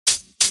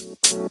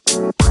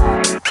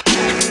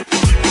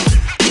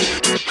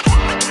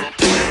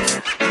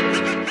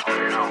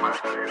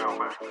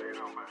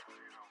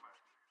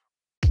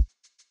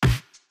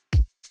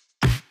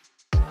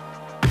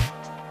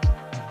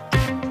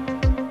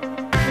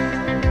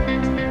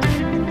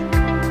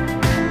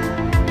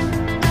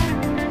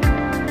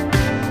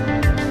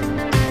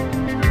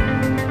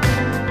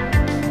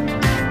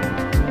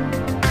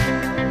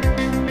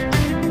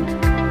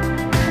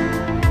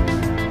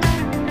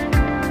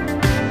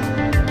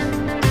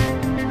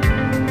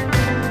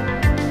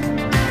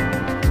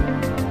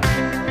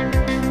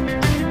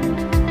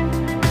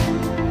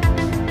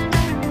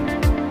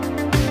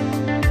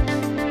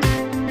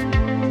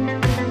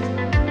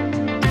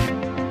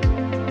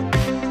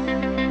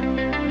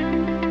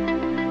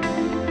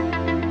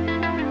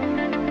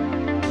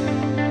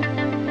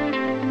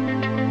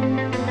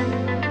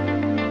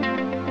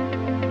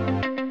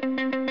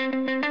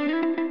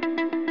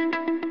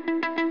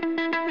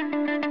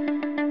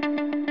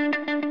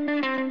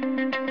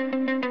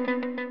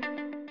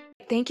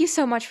Thank you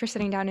so much for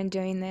sitting down and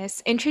doing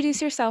this.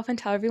 Introduce yourself and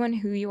tell everyone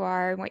who you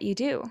are and what you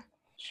do.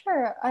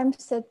 Sure, I'm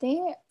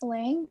Sydney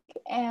Ling,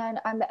 and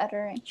I'm the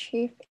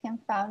editor-in-chief and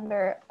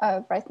founder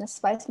of Rice and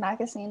Spice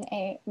magazine,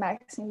 a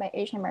magazine by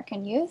Asian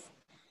American youth.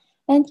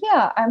 And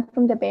yeah, I'm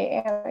from the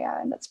Bay Area,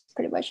 and that's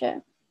pretty much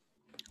it.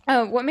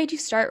 What made you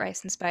start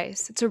Rice and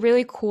Spice? It's a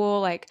really cool,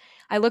 like,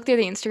 I look through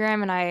the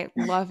Instagram and I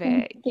love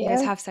Thank it. You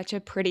guys you. have such a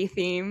pretty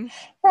theme.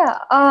 Yeah,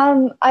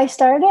 I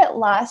started it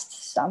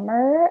last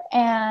summer,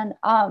 and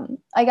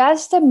I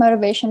guess the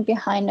motivation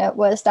behind it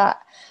was that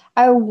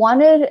I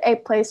wanted a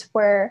place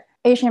where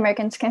Asian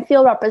Americans can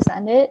feel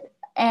represented,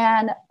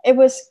 and I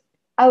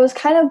was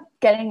kind of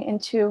getting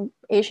into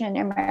Asian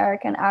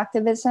American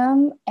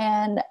activism,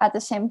 and at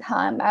the same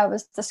time, I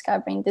was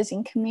discovering the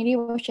Zine community,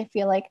 which I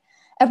feel like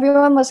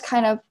everyone was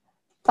kind of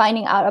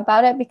finding out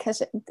about it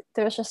because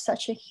there was just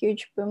such a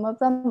huge boom of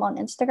them on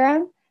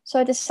Instagram. So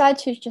I decided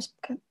to just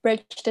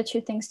bridge the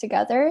two things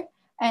together,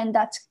 and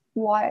that's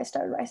why I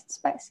started Rice and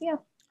Spice. Yeah.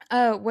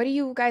 What do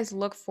you guys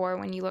look for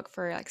when you look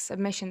for like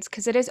submissions?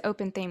 Because it is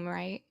open theme,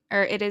 right?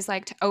 Or it is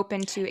like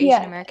open to Asian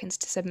Yeah. Americans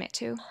to submit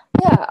to.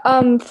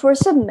 Yeah. For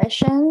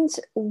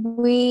submissions,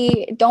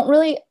 we don't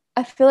really,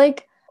 I feel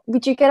like we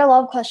do get a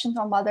lot of questions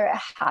on whether it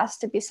has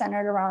to be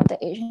centered around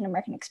the Asian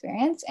American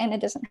experience, and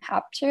it doesn't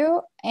have to.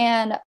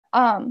 And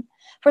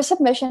for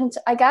submissions,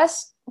 I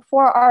guess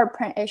for our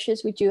print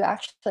issues, we do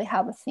actually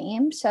have a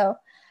theme. So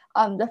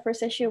the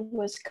first issue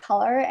was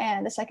color,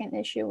 and the second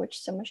issue, which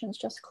submissions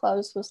just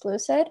closed, was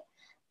lucid.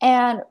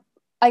 And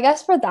I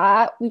guess for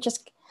that,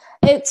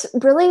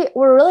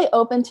 we're really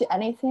open to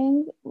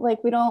anything.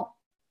 Like we don't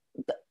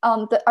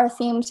our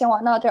themes and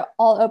whatnot, they're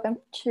all open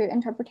to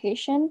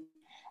interpretation.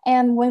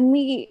 And when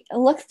we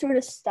look through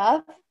the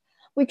stuff,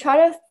 we try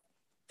to,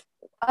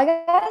 I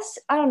guess,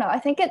 I don't know, I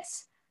think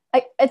it's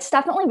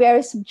definitely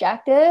very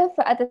subjective,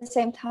 but at the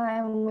same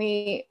time,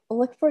 we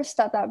look for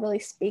stuff that really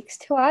speaks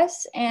to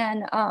us.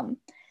 And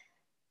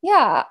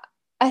yeah,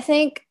 I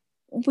think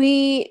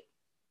we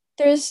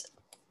there's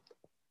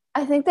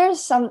there's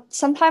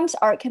sometimes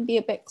art can be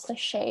a bit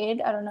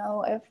cliched. I don't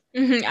know if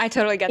I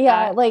totally get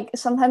yeah, that. like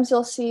sometimes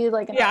you'll see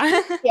like an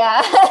art,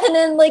 Yeah. yeah, and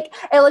then like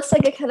it looks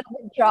like it could have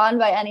been drawn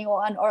by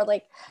anyone, or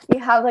like you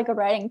have like a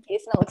writing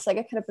piece and it looks like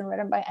it could have been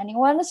written by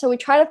anyone. So we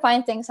try to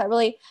find things that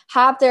really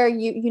have their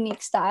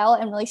unique style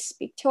and really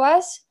speak to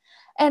us.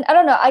 And I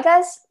don't know, I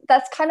guess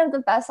that's kind of the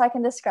best I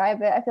can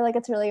describe it. I feel like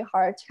it's really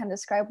hard to kind of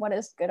describe what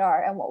is good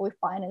art and what we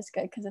find is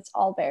good because it's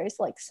all very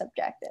like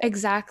subjective.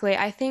 Exactly.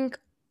 I think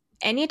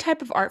any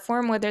type of art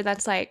form, whether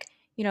that's like,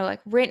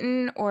 like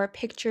written or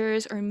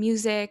pictures or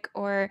music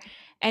or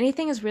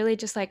anything, is really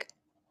just like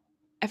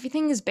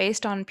everything is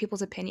based on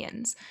people's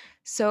opinions.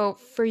 So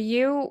for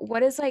you,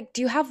 what is like,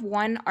 do you have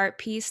one art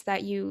piece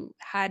that you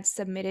had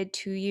submitted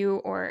to you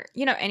or,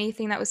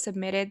 anything that was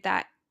submitted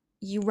that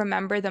you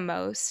remember the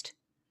most?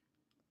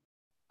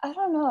 I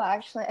don't know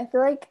actually. I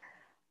feel like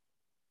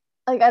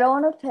I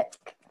don't want to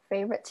pick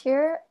favorites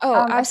here. Oh,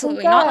 I think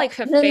absolutely. Not that like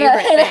a favorite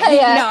thing.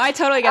 yeah, No, I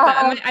totally get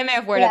that. I may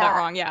have worded that yeah.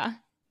 wrong. Yeah.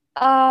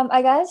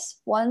 I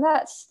guess one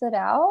that stood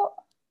out.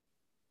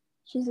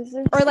 Jesus,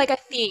 Or like a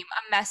theme,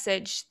 a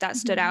message that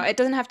stood Mhm. out. It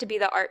doesn't have to be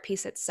the art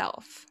piece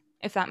itself,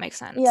 if that makes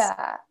sense.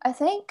 Yeah, I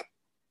think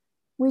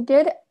we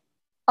did.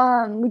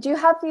 We do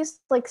have these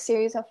like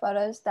series of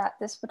photos that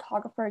this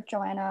photographer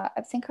Joanna,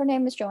 I think her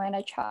name is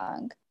Joanna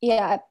Chung.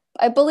 Yeah,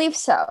 I believe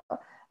so.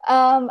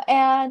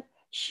 And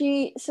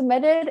she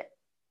submitted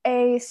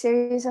a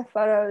series of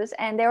photos,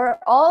 and they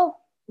all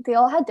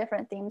had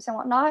different themes and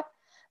whatnot,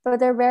 but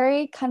they're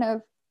very kind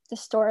of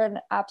distorted and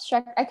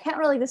abstract. I can't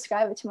really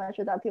describe it too much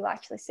without people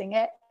actually seeing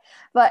it,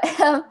 but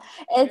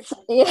it's I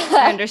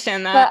yeah.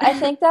 understand But I that.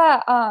 think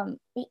that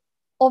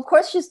well, of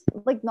course she's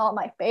like not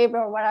my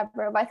favorite or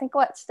whatever, but I think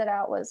what stood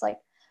out was like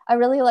I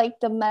really like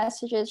the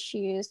messages she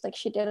used. Like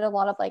she did a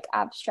lot of like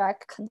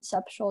abstract,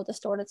 conceptual,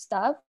 distorted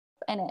stuff,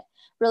 and it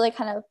really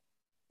kind of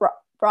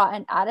brought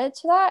and added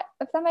to that,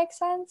 if that makes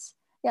sense.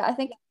 Yeah, I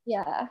think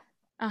yeah.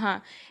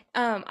 Uh-huh.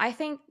 I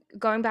think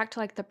going back to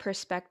like the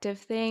perspective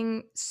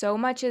thing, so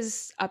much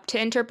is up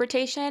to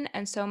interpretation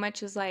and so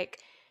much is like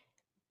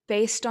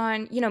based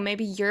on,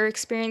 maybe your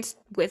experience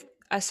with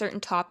a certain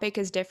topic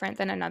is different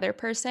than another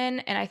person.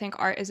 And I think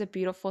art is a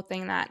beautiful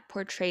thing that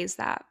portrays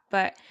that.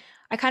 But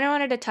I kind of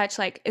wanted to touch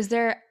like, is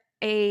there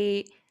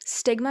a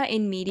stigma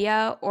in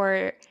media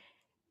or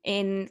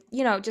in,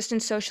 just in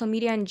social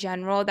media in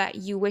general that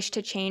you wish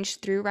to change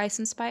through Rice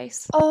and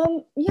Spice?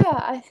 Yeah,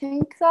 I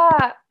think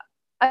that,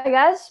 I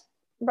guess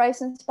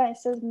Rice and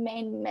Spice's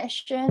main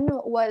mission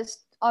was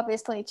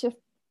obviously to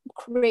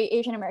create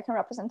Asian American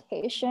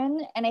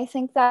representation. And I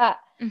think that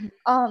Mhm.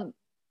 um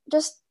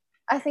just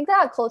I think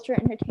that culture,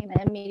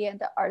 entertainment, and media and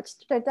the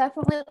arts, they're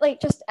definitely like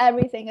just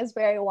everything is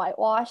very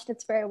whitewashed.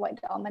 It's very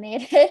white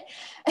dominated.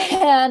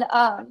 And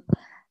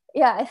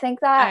yeah, I think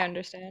I that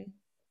understand.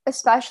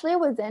 especially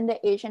within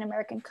the Asian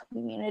American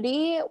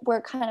community,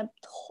 we're kind of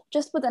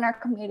just within our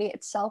community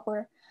itself,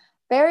 we're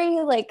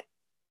very like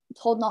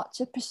told not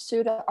to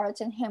pursue the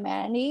arts and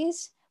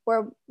humanities.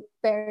 We're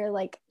very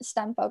like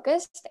STEM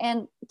focused,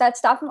 and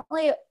that's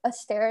definitely a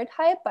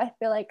stereotype. But I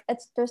feel like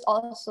there's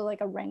also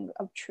like a ring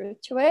of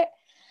truth to it.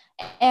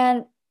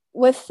 And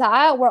with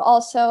that, we're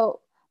also,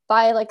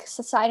 by like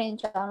society in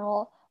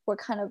general, we're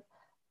kind of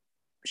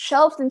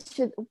shelved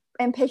into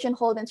and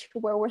pigeonholed into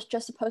where we're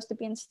just supposed to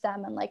be in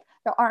STEM, and like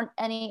there aren't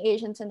any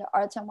Asians in the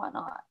arts and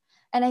whatnot.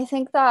 And I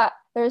think that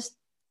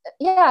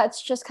yeah,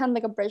 it's just kind of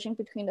like a bridging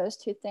between those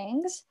two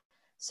things.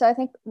 So I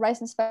think Rice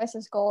and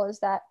Spice's goal is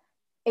that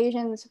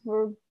Asians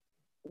were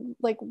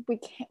like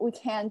we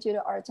can do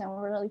the arts, and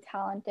we're really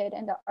talented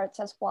in the arts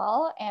as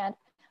well, and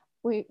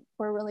we're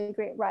really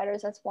great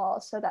writers as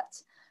well. So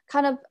that's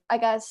kind of, I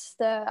guess,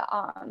 the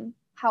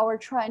how we're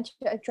trying to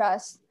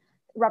address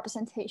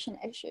representation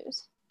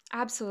issues.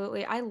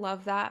 Absolutely. I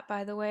love that,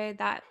 by the way.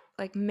 That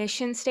like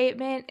mission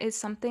statement is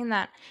something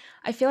that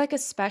I feel like,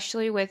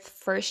 especially with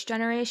first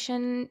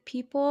generation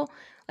people,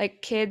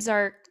 like kids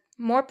are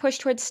more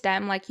pushed towards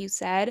STEM, like you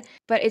said.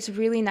 But it's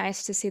really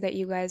nice to see that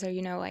you guys are,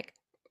 like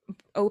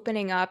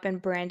opening up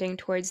and branding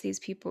towards these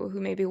people who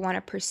maybe want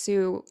to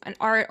pursue an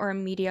art or a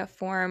media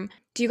form.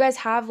 Do you guys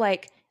have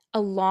like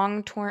a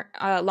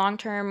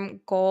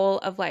long-term goal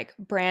of like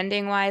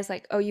branding wise,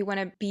 like, oh, you want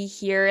to be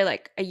here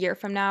like a year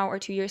from now or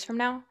 2 years from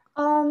now?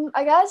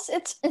 I guess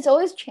it's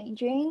always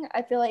changing.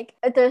 I feel like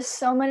there's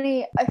so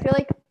many. I feel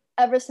like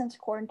ever since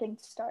quarantine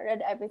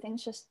started,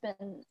 everything's just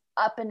been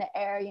up in the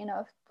air.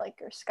 Like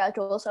your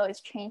schedule is always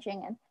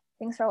changing and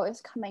things are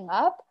always coming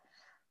up.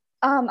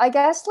 I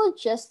guess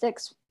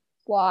logistics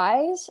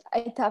wise,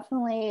 I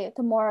definitely,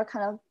 the more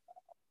kind of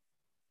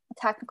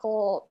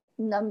technical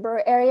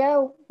number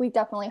area, we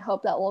definitely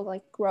hope that will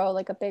like grow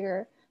like a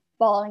bigger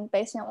following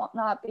base and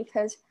whatnot,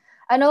 because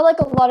I know like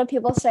a lot of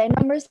people say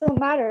numbers don't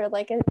matter.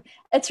 Like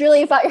it's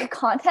really about your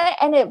content,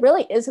 and it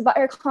really is about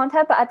your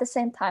content, but at the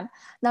same time,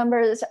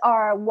 numbers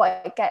are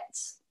what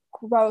gets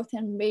growth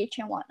and reach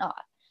and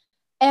whatnot.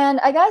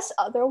 And I guess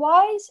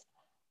otherwise,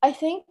 I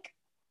think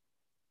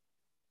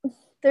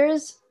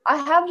I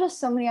have just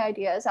so many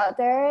ideas out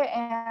there,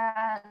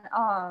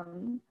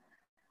 and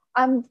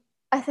I'm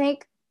I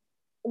think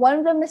one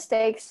of the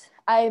mistakes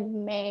I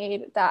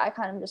made that I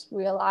kind of just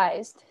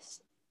realized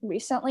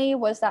recently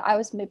was that I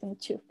was moving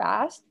too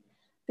fast,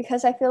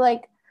 because I feel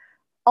like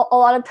a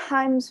lot of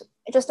times,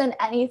 just in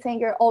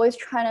anything, you're always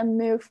trying to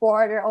move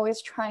forward. You're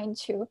always trying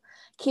to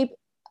keep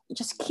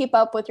keep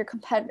up with your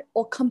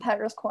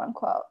competitors, quote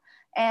unquote,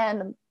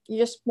 and you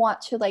just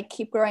want to like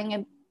keep growing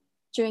and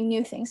doing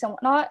new things and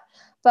whatnot.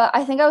 But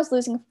I think I was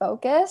losing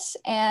focus,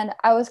 and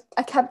I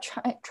kept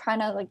trying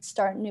to like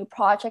start new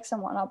projects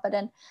and whatnot, but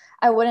then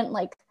I wouldn't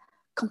like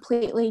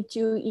completely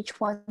do each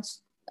one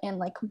and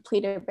like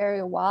complete it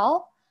very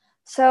well.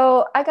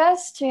 So I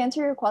guess to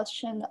answer your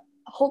question,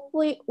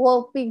 hopefully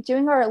we'll be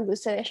doing our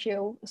lucid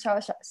issue, so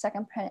our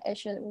second print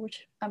issue,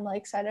 which I'm really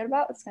excited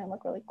about. It's gonna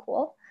look really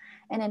cool.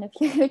 And in the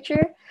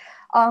future,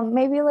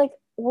 maybe like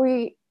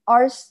we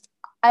are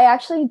I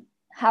actually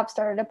have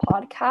started a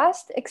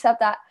podcast,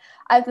 except that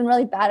I've been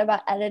really bad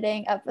about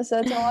editing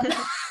episodes and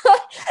whatnot.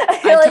 I I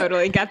feel like,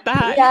 totally get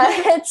that. yeah,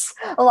 it's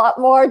a lot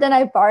more than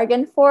I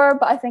bargained for,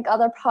 but I think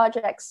other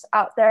projects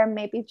out there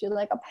maybe do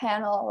like a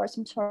panel or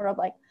some sort of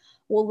like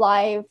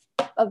live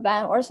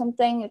event or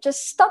something,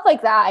 just stuff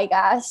like that, I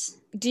guess.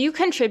 Do you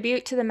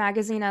contribute to the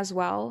magazine as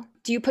well?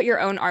 Do you put your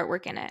own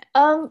artwork in it?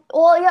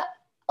 Well, yeah,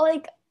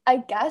 like I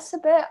guess a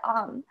bit.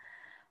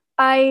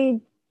 I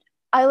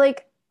I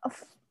like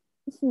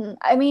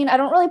I mean, I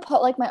don't really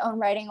put like my own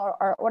writing or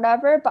art or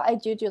whatever, but I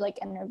do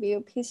like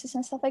interview pieces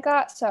and stuff like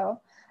that.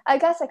 So I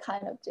guess I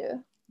kind of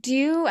do. Do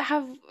you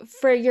have,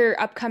 for your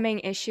upcoming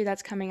issue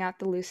that's coming out,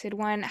 the Lucid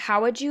one,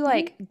 how would you Mhm.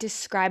 like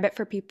describe it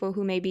for people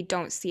who maybe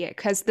don't see it?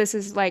 Because this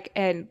is like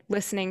a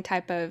listening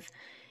type of,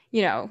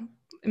 you know,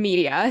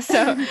 media.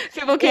 So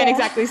people can't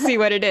exactly Yeah. see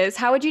what it is.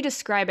 How would you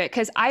describe it?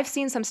 Because I've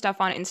seen some stuff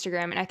on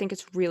Instagram and I think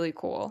it's really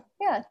cool.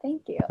 Yeah,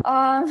 thank you.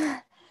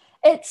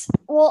 It's,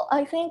 well,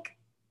 I think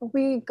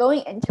we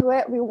going into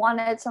it, we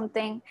wanted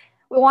something,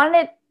 we wanted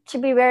it to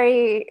be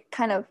very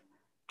kind of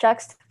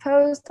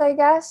juxtaposed, I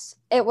guess.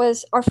 It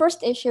was our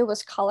first issue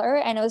was color,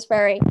 and it was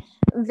very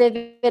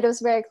vivid, it was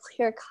very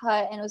clear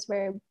cut, and it was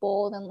very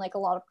bold and like a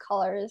lot of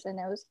colors. And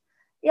it was,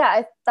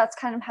 yeah, that's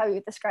kind of how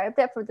you described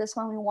it. For this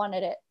one, we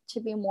wanted it to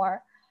be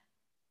more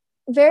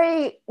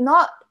very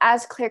not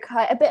as clear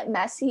cut, a bit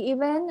messy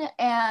even.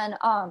 And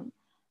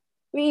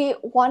we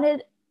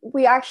wanted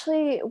we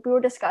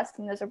were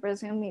discussing this over a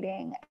Zoom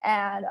meeting,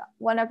 and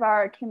one of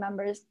our team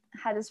members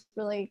had this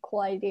really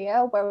cool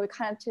idea where we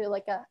kind of do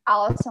like a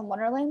Alice in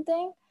Wonderland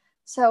thing.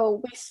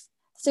 So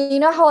you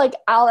know how like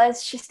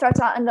Alice, she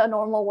starts out in the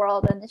normal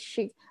world and then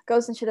she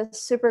goes into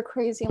this super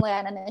crazy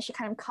land and then she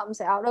kind of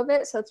comes out of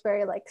it. So it's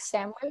very like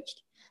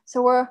sandwiched.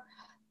 So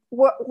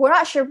we're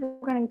not sure if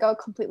we're going to go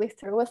completely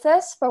through with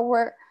this, but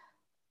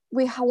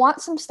we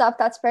want some stuff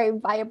that's very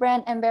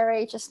vibrant and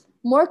very just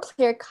more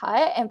clear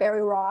cut and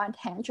very raw and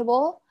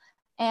tangible.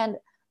 And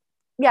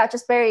yeah,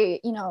 just very,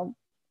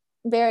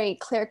 very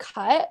clear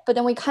cut. But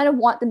then we kind of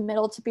want the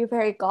middle to be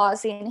very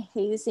gauzy and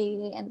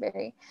hazy and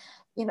very,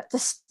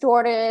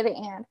 distorted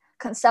and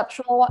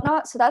conceptual and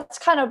whatnot. So that's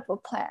kind of a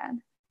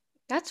plan.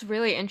 That's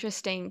really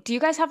interesting. Do you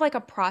guys have like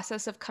a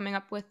process of coming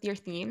up with your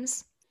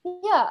themes?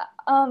 Yeah.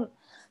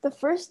 The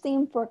first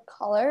theme for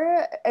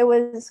color, it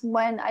was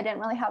when I didn't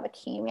really have a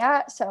team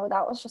yet. So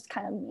that was just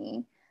kind of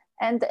me.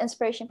 And the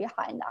inspiration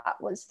behind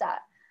that was that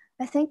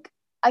I think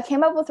I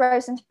came up with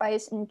Rice and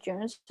Spice in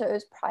June, so it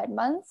was Pride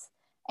Month.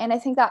 And I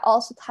think that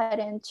also tied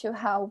into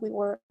how we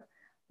were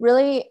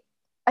really,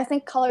 I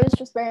think color is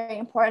just very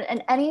important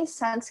in any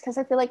sense, because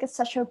I feel like it's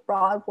such a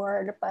broad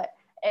word, but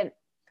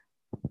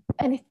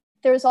and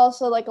there's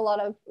also like a lot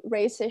of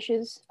race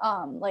issues.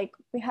 Like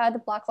we had the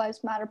Black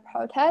Lives Matter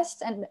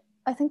protests, and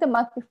I think the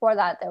month before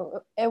that,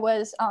 it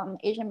was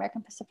Asian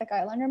American Pacific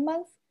Islander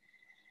month.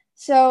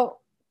 So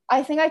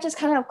I think I just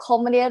kind of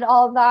culminated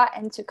all of that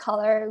into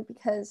color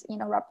because,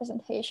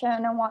 representation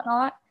and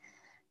whatnot.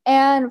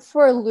 And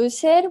for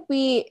Lucid,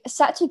 we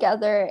sat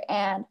together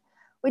and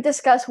we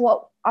discussed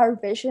what our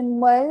vision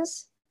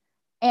was.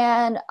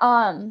 And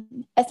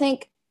I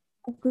think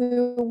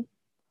we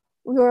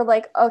were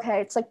like,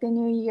 okay, it's like the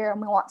new year and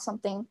we want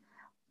something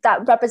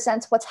that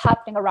represents what's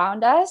happening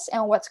around us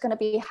and what's going to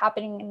be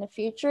happening in the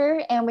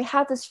future. And we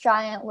had this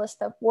giant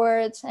list of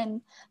words,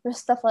 and there's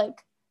stuff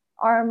like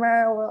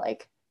armor or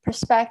like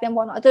perspective and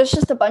whatnot. There's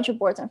just a bunch of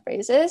words and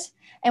phrases.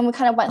 And we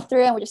kind of went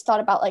through and we just thought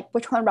about like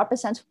which one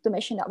represents the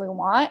mission that we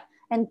want.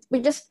 And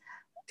we just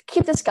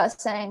keep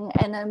discussing,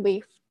 and then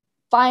we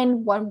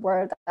find one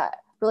word that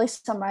really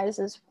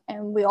summarizes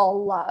and we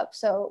all love.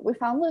 So we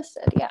found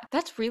Lucid, yeah.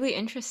 That's really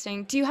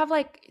interesting. Do you have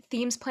like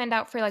themes planned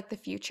out for like the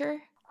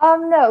future?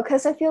 No,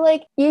 because I feel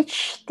like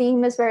each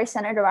theme is very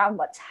centered around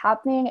what's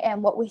happening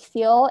and what we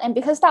feel, and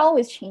because that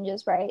always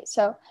changes, right?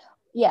 So,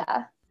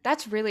 yeah.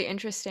 That's really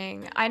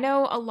interesting. I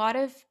know a lot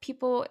of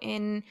people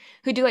in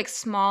who do like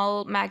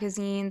small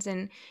magazines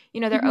and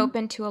they're Mm-hmm.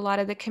 open to a lot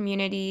of the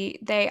community.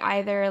 They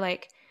either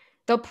like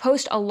they'll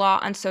post a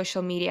lot on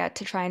social media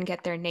to try and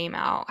get their name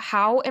out.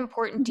 How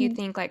important do you Mm-hmm.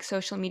 think like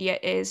social media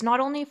is not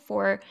only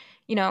for,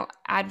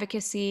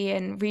 advocacy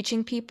and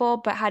reaching people,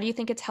 but how do you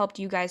think it's helped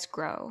you guys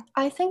grow?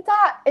 I think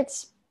that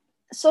it's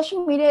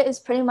social media is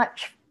pretty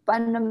much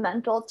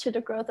fundamental to the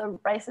growth of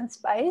Rice and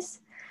Spice.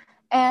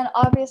 And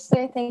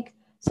obviously, I think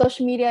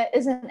social media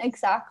isn't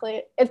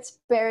exactly, it's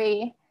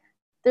very,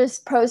 there's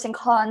pros and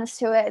cons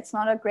to it. It's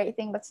not a great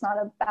thing, but it's not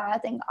a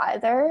bad thing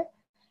either.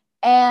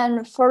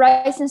 And for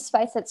Rice and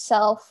Spice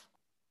itself,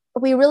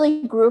 we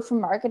really grew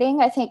from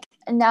marketing. I think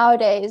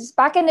nowadays,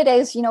 back in the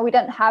days, we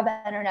didn't have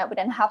internet, we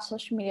didn't have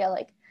social media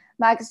like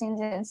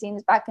magazines and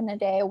zines back in the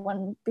day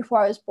when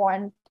before I was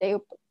born, they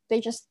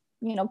just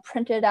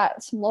printed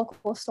at some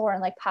local store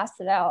and like passed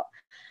it out.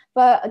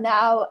 But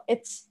now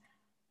it's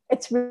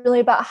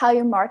really about how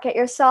you market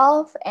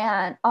yourself,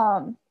 and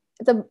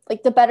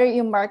the better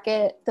you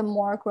market, the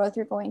more growth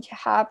you're going to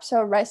have.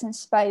 So Rice and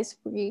Spice,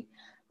 we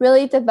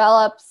really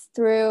developed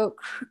through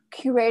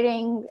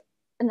curating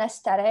an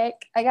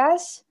aesthetic, I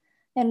guess,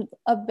 and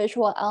a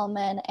visual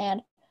element,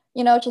 and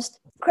just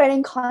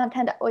creating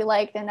content that we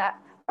liked and that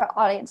our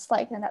audience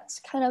liked, and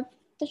that's kind of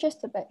the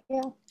gist of it.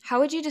 Yeah.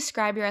 How would you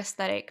describe your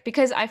aesthetic?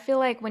 Because I feel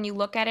like when you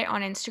look at it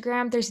on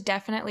Instagram, there's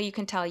definitely, you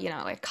can tell,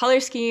 like color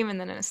scheme and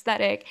then an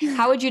aesthetic.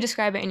 How would you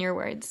describe it in your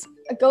words?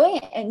 Going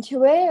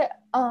into it,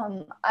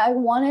 I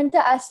wanted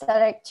the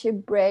aesthetic to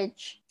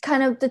bridge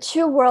kind of the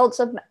two worlds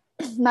of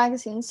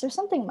magazines. There's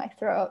something in my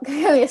throat.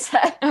 Give me a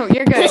sec. Oh,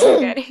 you're good.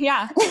 You're good.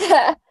 Yeah.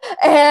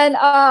 And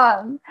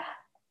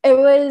it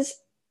was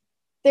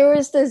there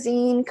was the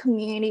zine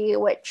community,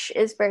 which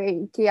is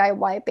very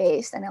DIY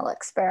based, and it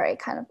looks very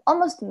kind of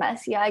almost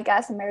messy, I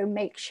guess, and very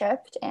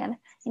makeshift and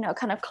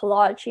kind of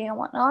collagey and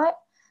whatnot.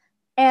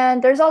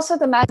 And there's also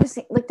the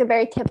magazine, like the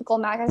very typical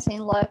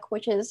magazine look,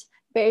 which is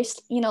very,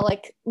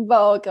 like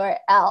Vogue or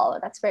Elle.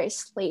 That's very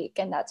sleek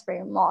and that's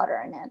very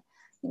modern and,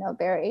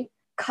 very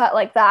cut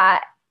like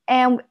that.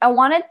 And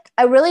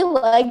I really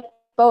like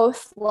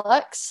both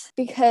looks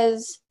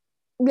because,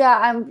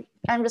 yeah,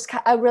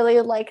 I really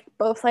like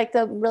both like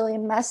the really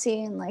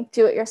messy and like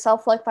do it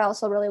yourself look, but I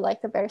also really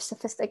like the very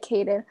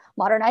sophisticated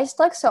modernized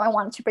look. So I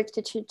wanted to bring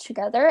the two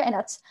together, and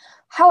that's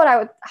how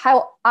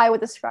I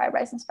would describe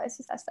Rice and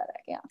Spicy's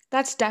aesthetic. Yeah.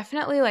 That's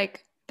definitely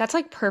like that's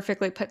like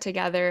perfectly put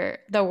together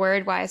the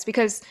word wise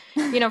because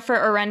for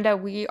Orenda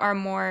we are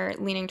more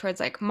leaning towards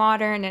like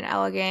modern and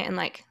elegant and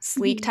like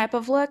sleek Mhm. type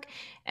of look,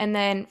 and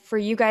then for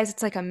you guys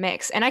it's like a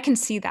mix, and I can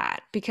see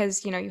that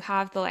because you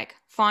have the like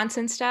fonts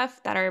and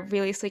stuff that are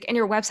really sleek, and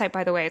your website,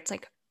 by the way, it's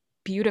like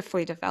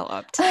beautifully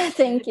developed.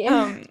 Thank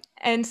you.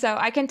 And so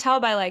I can tell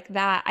by like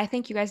that. I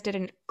think you guys did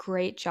a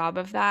great job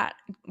of that.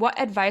 What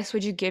advice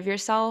would you give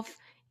yourself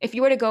if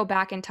you were to go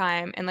back in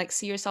time and like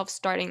see yourself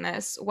starting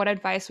this? What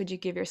advice would you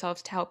give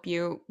yourself to help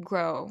you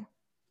grow?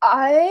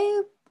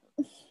 I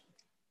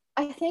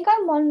I think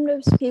I'm one of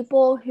those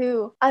people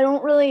who I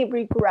don't really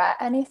regret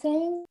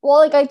anything. Well,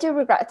 like I do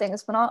regret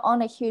things, but not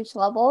on a huge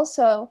level.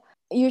 So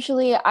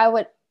usually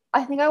I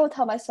think I would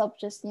tell myself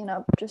just,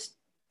 just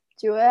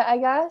do it, I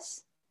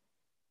guess.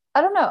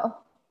 I don't know.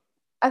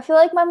 I feel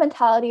like my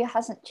mentality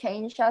hasn't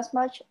changed as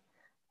much.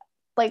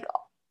 Like,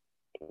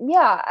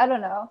 yeah, I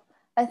don't know.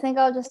 I think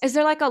I'll just, Is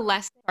there like a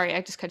lesson? Sorry,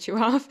 I just cut you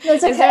off.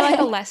 it's Is there like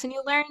a okay. lesson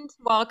you learned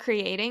while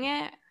creating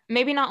it?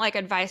 Maybe not like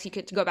advice you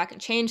could go back and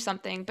change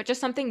something, but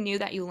just something new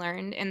that you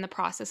learned in the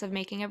process of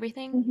making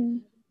everything. Mm-hmm.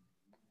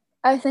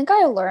 I think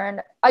I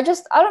learned, I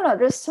don't know,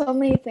 there's so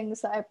many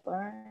things that I've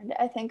learned,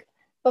 I think,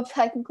 both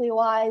technically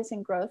wise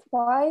and growth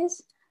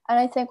wise. And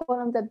I think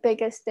one of the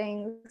biggest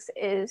things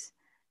is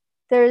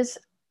there's,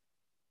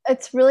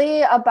 it's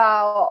really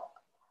about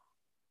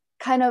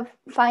kind of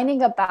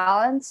finding a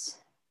balance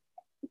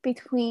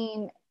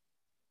between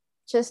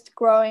just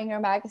growing your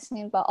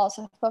magazine, but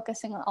also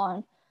focusing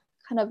on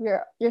kind of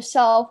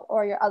yourself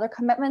or your other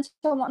commitments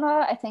and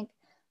whatnot. I think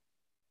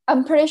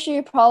I'm pretty sure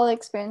you probably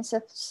experienced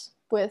this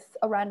with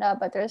Arenda,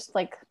 but there's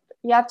like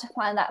you have to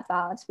find that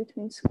balance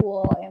between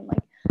school and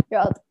like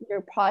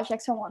your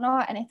projects and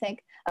whatnot. And I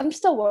think I'm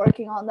still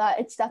working on that.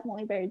 It's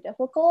definitely very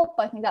difficult,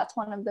 but I think that's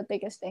one of the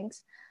biggest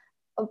things,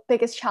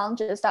 biggest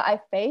challenges that I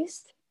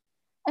faced.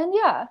 And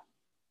yeah.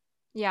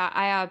 Yeah,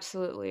 I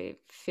absolutely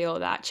feel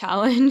that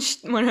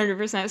challenge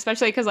 100%,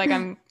 especially because like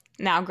I'm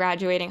now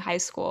graduating high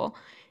school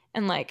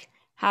and like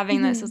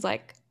having this Mm-hmm. is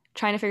like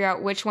trying to figure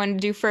out which one to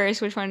do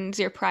first, which one's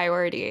your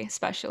priority,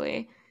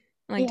 especially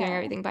and like doing Yeah.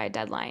 everything by a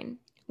deadline.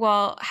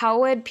 Well, how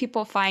would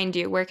people find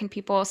you? Where can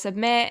people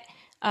submit?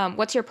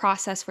 What's your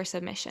process for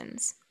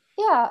submissions?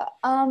 Yeah.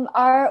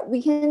 Our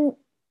we can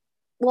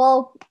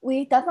Well,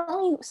 we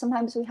definitely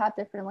sometimes we have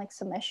different like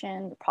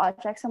submission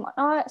projects and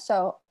whatnot.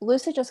 So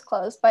Lucid just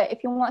closed, but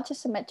if you want to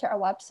submit to our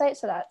website,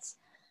 so that's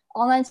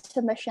online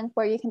submissions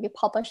where you can be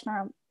published on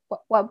our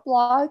web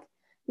blog,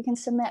 you can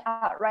submit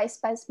at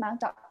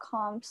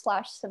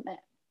ricebysmag.com/submit.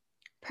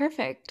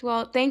 Perfect.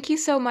 Well, thank you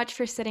so much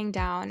for sitting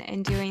down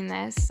and doing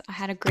this. I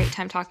had a great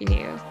time talking to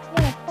you.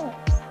 Yeah,